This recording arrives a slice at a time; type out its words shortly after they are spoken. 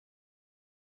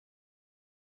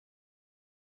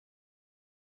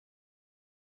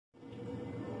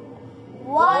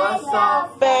What's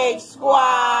up, Fake Squad?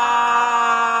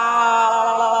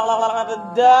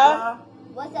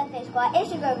 What's up, Fake Squad?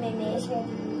 It's your girl, Mimi. It's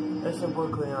your boy,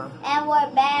 Cleon. And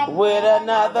we're back with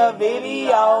another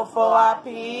video for our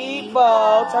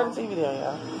people. Turn the TV down,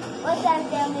 y'all. What's up,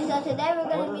 family? So today we're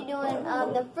going to be doing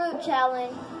the fruit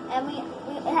challenge. And we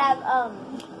have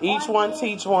each one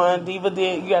teach one. Diva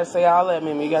Den, you got to say all that,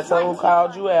 Mimi. You got to tell who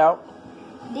called you out.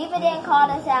 Diva Den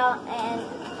called us out, and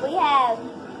we have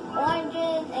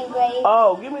oranges and grapes.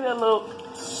 Oh, give me that little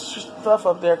stuff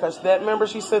up there, because that, remember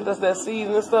she sent us that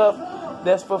seasoning stuff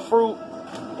that's for fruit.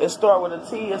 It start with a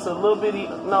T. It's a little bitty,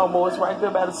 no, boy, it's right there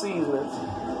by the seasonings.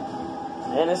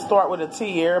 And it start with a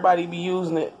T. Everybody be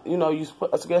using it. You know, I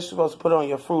guess you're supposed to put it on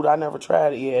your fruit. I never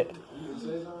tried it yet.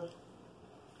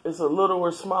 It's a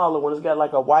littler, smaller one. It's got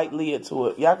like a white lid to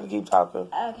it. Y'all can keep talking.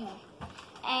 Okay.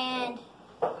 And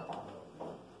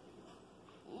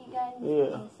you got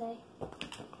anything to say?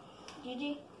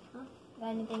 Gigi? Huh? Got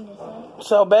anything to say?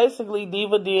 So basically,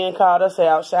 Diva Den called us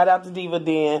out. Shout out to Diva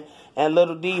Den and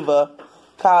Little Diva.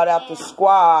 Called out the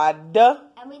squad. And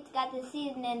we got the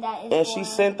seasoning that is. And she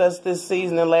sent us this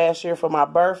seasoning last year for my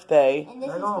birthday. And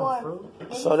this is for.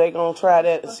 So they gonna try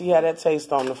that and see how that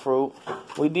tastes on the fruit.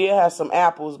 We did have some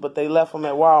apples, but they left them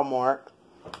at Walmart.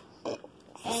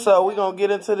 So we gonna get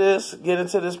into this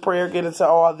prayer, get into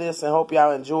all this, and hope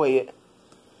y'all enjoy it.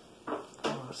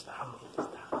 Stop.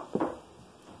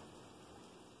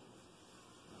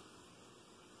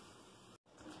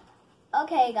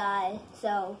 Okay, guys.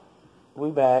 So. We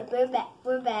back. We're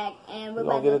back, and we're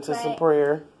gonna get into some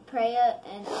prayer. Prayer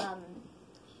and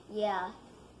yeah.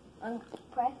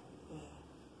 Pray.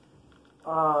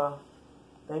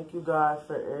 Thank you, God,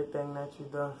 for everything that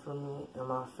you've done for me and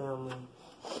my family,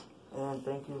 and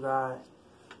thank you, God,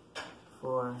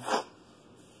 for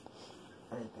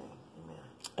everything.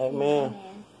 Amen.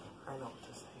 Amen. I know what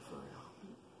to say for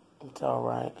real. It's all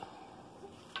right.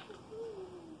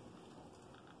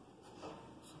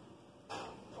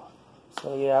 So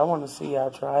yeah, I want to see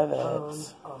y'all try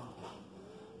that.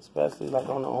 Especially like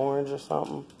on the orange or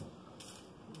something.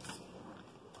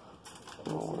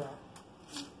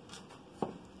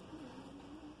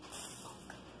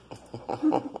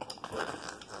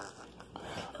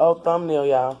 Oh, thumbnail,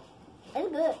 y'all. It's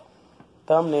good.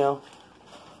 Thumbnail.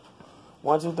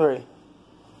 1, 2, 3.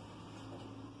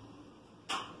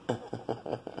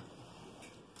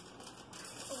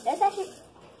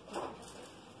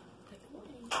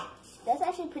 That's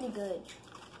actually pretty good.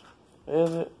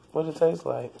 Is it? What it taste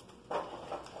like?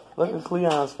 Look at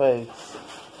Cleon's face.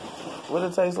 What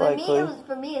it taste like, Cleo?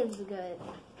 For me, it was good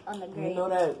on the grape. You know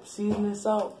that seasoning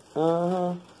salt?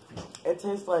 Uh-huh. It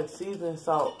tastes like seasoning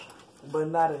salt, but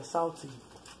not as salty.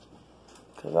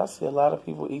 Because I see a lot of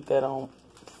people eat that on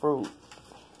fruit.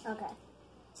 Okay.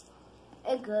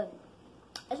 It's good.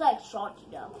 It's like salty,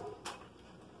 though.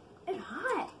 It's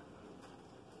hot.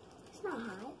 It's not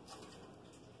hot.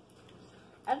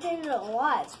 I've tasted it a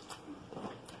lot.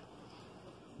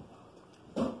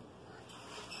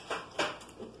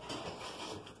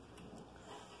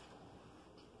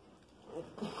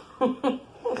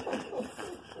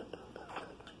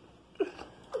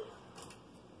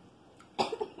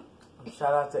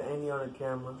 Shout out to Annie on the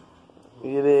camera.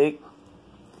 You dig?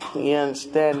 You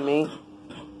understand me?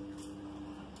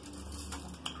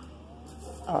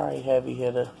 Alright, heavy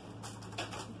hitter.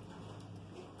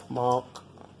 Monk.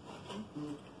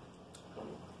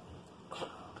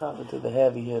 Talking to the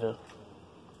heavy hitter.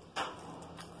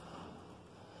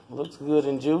 Looks good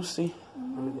and juicy.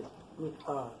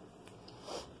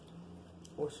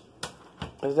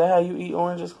 Is that how you eat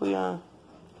oranges, Cleon?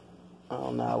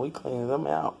 Oh, no, we clean them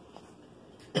out.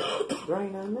 There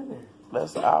ain't nothing in there.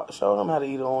 Let's out. Show them how to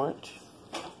eat orange.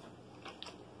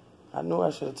 I knew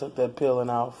I should have took that peeling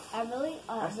off. I really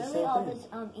always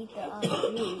eat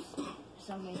the juice for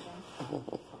some reason.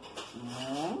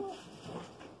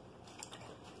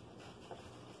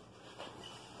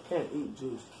 Can't eat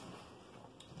juice.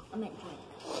 I meant drink.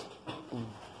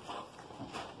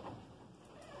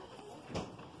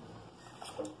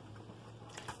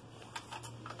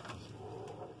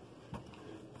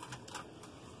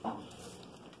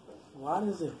 Why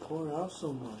does it pour out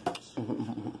so much?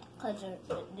 Because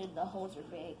the holes are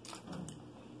big.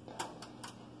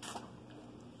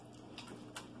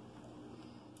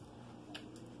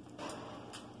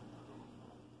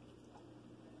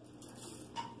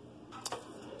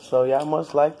 So y'all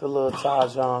must like the little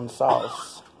Tajin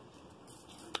sauce.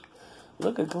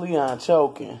 Look at Cleon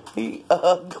choking. He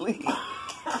ugly.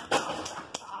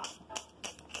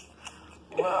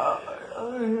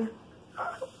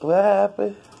 What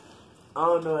happened? I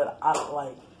don't know. I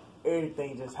like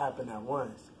everything just happened at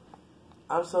once.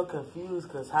 I'm so confused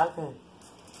because how can...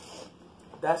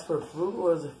 That's for fruit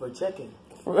or is it for chicken?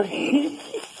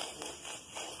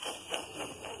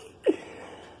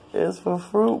 It's for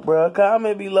fruit, bro.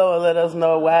 Comment below and let us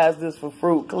know why is this for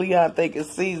fruit. Cleon think it's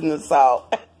seasoning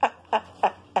salt. It's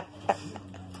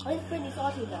pretty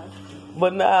salty though.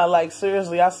 But nah, like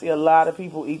seriously, I see a lot of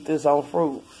people eat this on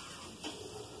fruit.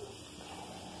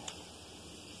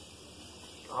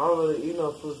 I don't really eat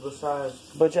no fruits besides...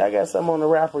 But y'all got something on the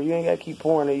wrapper. You ain't got to keep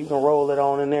pouring it. You can roll it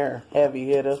on in there. Heavy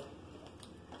hitter.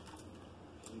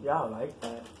 Y'all like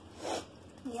that.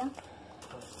 Yeah.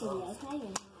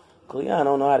 Cleon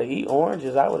don't know how to eat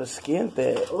oranges. I would have skinned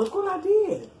that. Look what I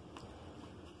did.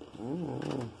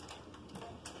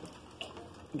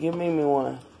 Give Mimi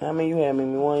one. How many you have,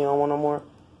 Mimi? One? You don't want no more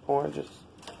oranges?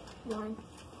 One.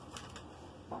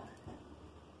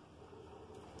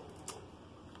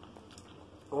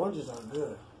 Oranges are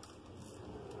good.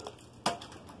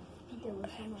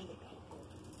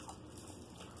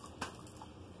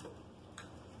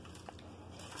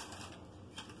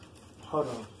 Hold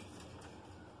on.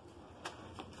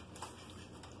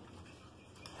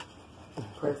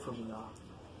 Pray for me, y'all.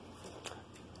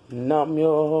 Numb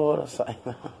your heart.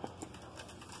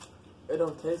 It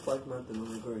don't taste like nothing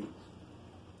on the grape.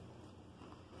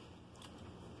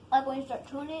 Like when you start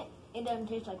chewing it, it doesn't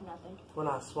taste like nothing. When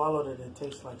I swallowed it, it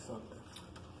tastes like something.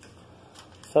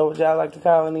 So would y'all like to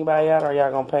call anybody out or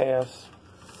y'all gonna pass?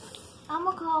 I'm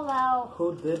gonna call out.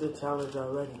 Who did the challenge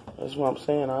already? That's what I'm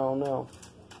saying. I don't know.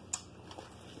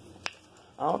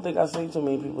 I don't think I see too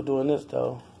many people doing this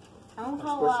though. I'm gonna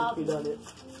call out. She done it.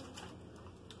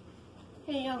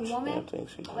 His young woman. I think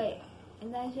she did. Wait,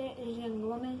 and that's it. His young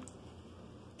woman.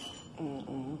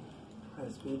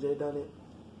 Has PJ done it?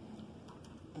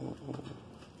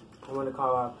 I'm gonna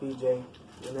call out PJ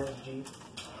and SG.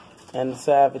 And the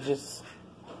Savages.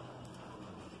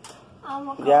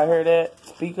 Y'all hear that?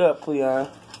 Speak up, Cleon.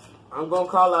 I'm gonna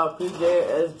call out PJ,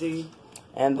 SG,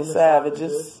 and the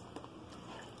Savages.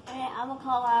 And I'm gonna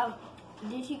call out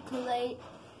Dishy, Kool-Aid,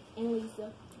 and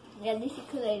Lisa. Yeah, Dishy,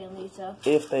 Kool-Aid, and Lisa.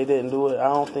 If they didn't do it, I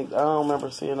don't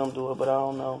remember seeing them do it, but I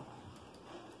don't know.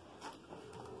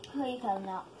 Who are you calling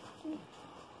out?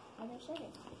 I just said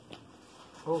it.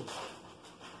 Oh.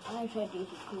 I said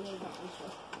Dishy, Kool-Aid, and Lisa.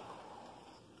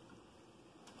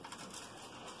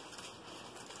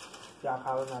 Y'all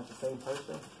calling out the same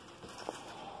person?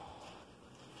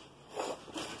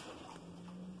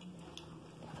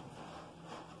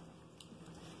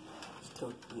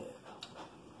 Still, yeah.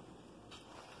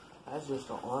 That's just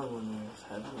the orange one there. It's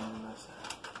heavy on that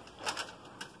side.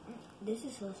 This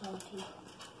is so salty.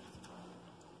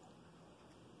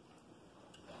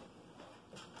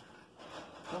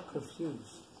 I'm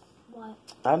confused. What?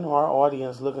 I know our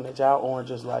audience looking at y'all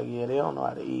oranges like, yeah, they don't know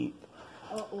how to eat.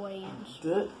 Or orange.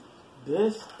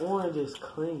 This orange is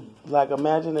clean. Like,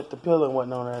 imagine if the peeling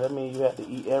wasn't on there. That means you had to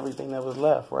eat everything that was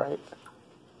left, right?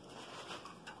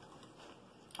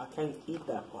 I can't eat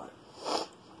that part.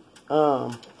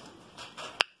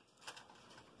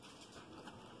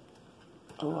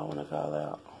 Who I want to call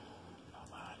out?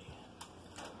 Nobody.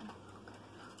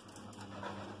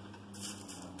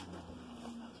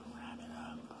 Let's wrap it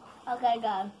up. Okay,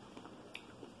 guys.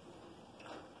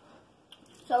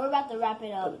 So we're about to wrap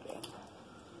it up.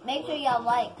 Make sure y'all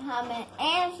like, comment,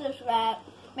 and subscribe.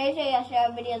 Make sure y'all share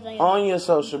our videos on your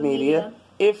social media,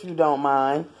 if you don't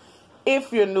mind.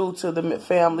 If you're new to the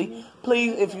family,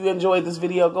 please, if you enjoyed this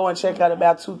video, go and check out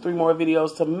about 2-3 more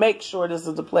videos to make sure this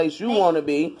is the place you want to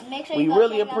be. We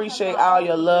really appreciate all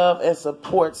your love and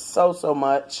support so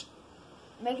much.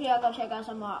 Make sure y'all go check out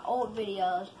some of our old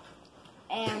videos.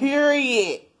 And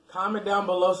period. Comment down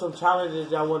below some challenges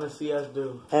y'all want to see us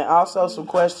do. And also some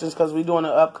questions, because we're doing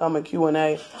an upcoming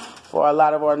Q&A for a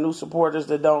lot of our new supporters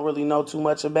that don't really know too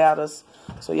much about us.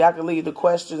 So y'all can leave the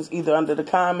questions either under the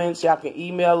comments, y'all can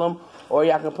email them, or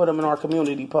y'all can put them in our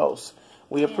community posts.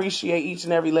 We appreciate each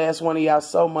and every last one of y'all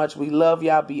so much. We love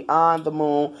y'all beyond the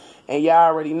moon. And y'all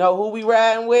already know who we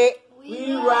riding with.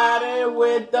 We riding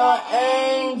with the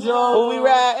angels. Who we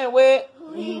riding with?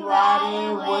 We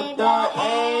riding with the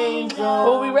angels.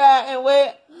 Who we riding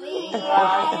with? we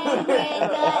riding with the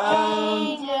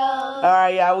angels. All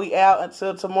right, y'all. We out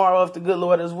until tomorrow if the good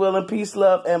Lord is willing. Peace,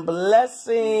 love, and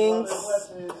blessings.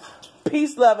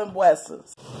 Peace, love, and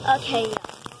blessings. Okay, yeah.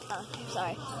 Oh,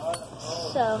 sorry.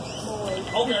 So,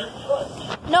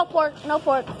 no pork,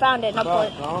 found it, no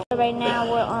pork. Right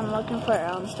now we're looking for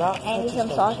Andy some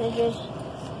sausages,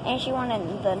 and she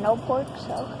wanted the no pork,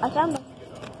 so I found them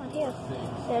on here.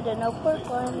 They're the no pork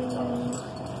ones.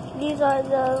 These are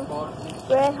the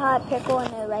red hot pickle,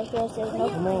 and then right here it says no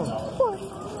pork.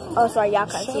 Oh, sorry, y'all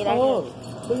can't see that.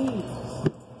 Please.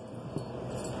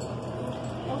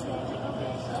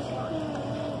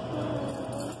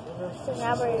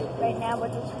 right now we're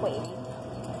just waiting.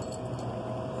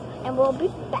 And we'll be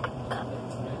back.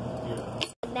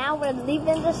 Now we're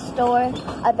leaving the store,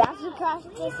 about to cross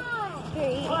the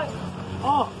street.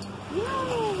 Oh.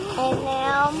 And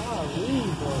now,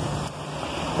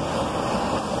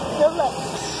 so look.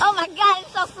 Oh my God,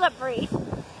 it's so slippery.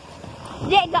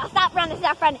 Yeah, no, stop running,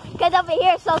 because over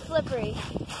here it's so slippery.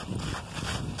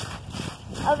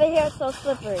 Over here it's so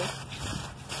slippery.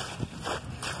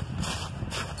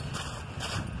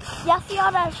 Y'all see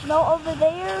all that snow over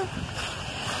there?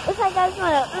 It's like I just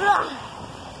want to,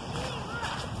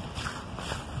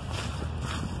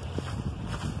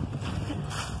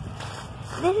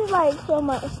 This is like so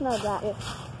much snow, guys.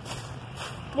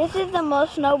 This is the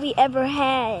most snow we ever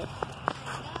had.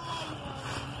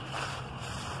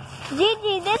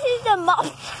 Gigi, this is the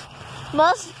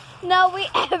most snow we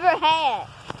ever had.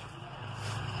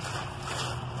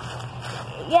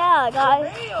 Yeah,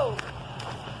 guys.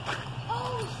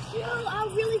 Oh, shoot, I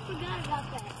really forgot about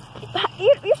that.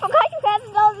 You forgot you had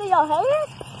those in your hair?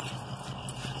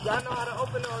 Y'all know how to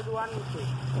open it, or do I need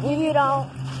to? You don't.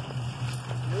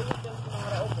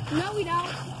 No, we don't.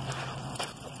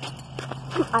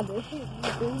 I do.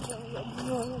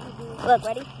 Look,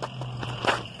 ready?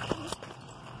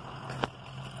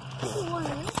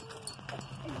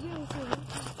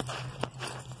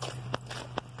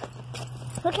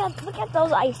 Look at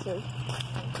those ices.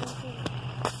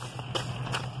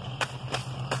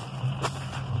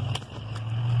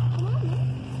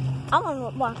 I'm gonna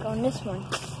walk on this one.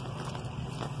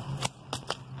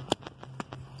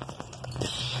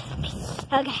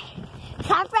 Okay.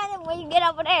 Stop running when you get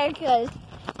over there because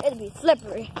it'll be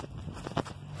slippery.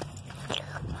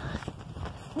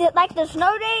 Like the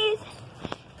snow days,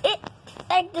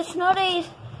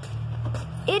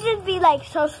 it just be like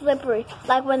so slippery,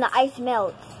 like when the ice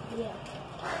melts. Yeah.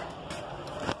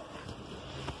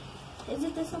 Is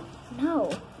it this one?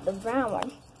 No, the brown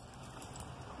one.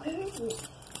 Where is it?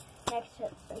 Next to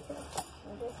it, right there.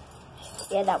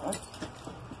 Yeah, that one.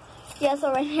 Yeah,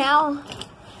 so right now,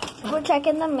 we're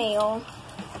checking the mail.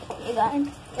 You got it?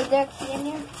 Is there a key in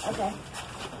here? Okay.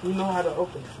 You know how to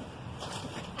open it.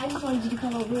 I just wanted you to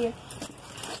come over here.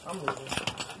 I'm leaving.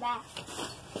 Bye.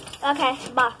 Okay,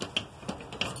 bye.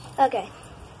 Okay.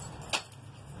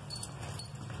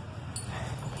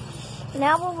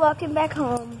 Now we're walking back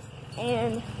home,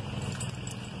 and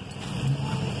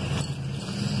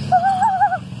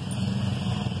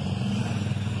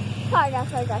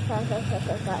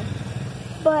sorry.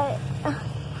 But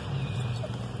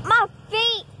my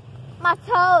feet, my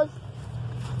toes.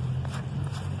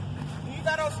 You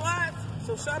got those slides?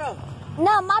 So shut up.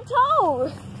 No, my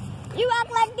toes. You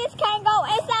act like this can't go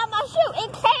inside my shoe.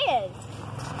 It can.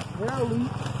 Barely.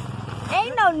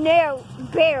 Ain't no narrow,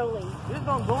 barely. This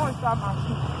don't go inside my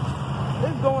shoe.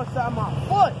 This go inside my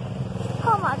foot.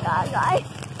 Oh my God, guys.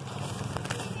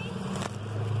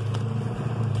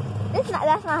 That's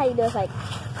not how you do it. It's like,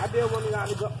 I did one of y'all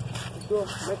to go.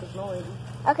 Make us noise.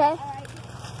 okay.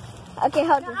 Okay,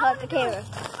 hold the camera.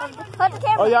 Hold the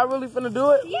camera. Oh, y'all really finna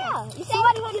do it? Yeah. You see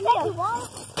what you said you want?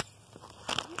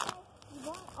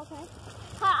 Okay.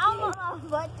 I don't know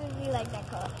what to be like that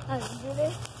color. Do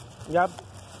this. Y'all.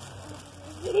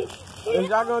 Is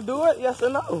y'all gonna do it? Yes or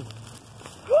no?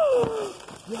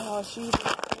 Y'all, she's.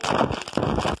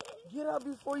 Get up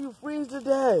before you freeze to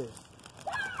death.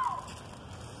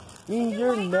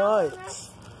 You're nuts.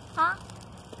 Huh?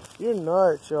 You're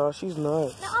nuts, y'all. She's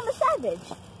nuts. No, I'm a savage.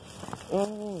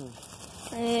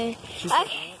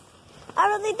 I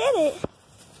really did it.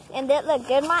 And that looked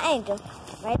good, my angel.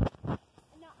 Right? No,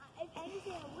 if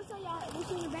anything, what's on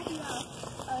the back of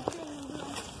y'all thing?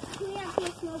 Can we have to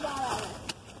snowball out?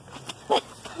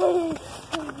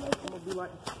 I'm gonna be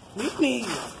like, Weepy.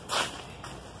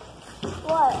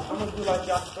 What? I'm gonna be like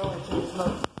y'all throwing to the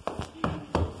snow.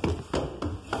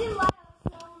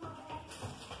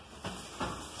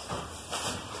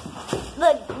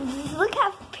 Look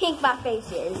how pink my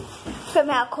face is from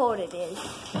how cold it is.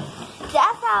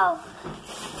 That's how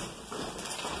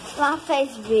my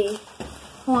face be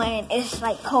when it's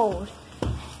like cold.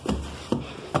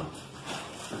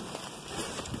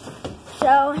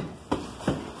 So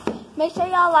make sure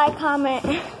y'all like, comment,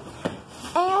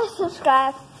 and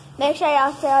subscribe. Make sure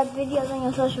y'all share our videos on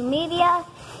your social media.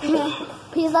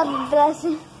 Peace, love, and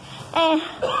blessing. And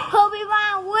hope we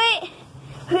ride with,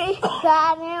 we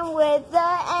riding with the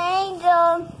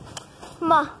angel.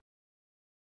 Ma.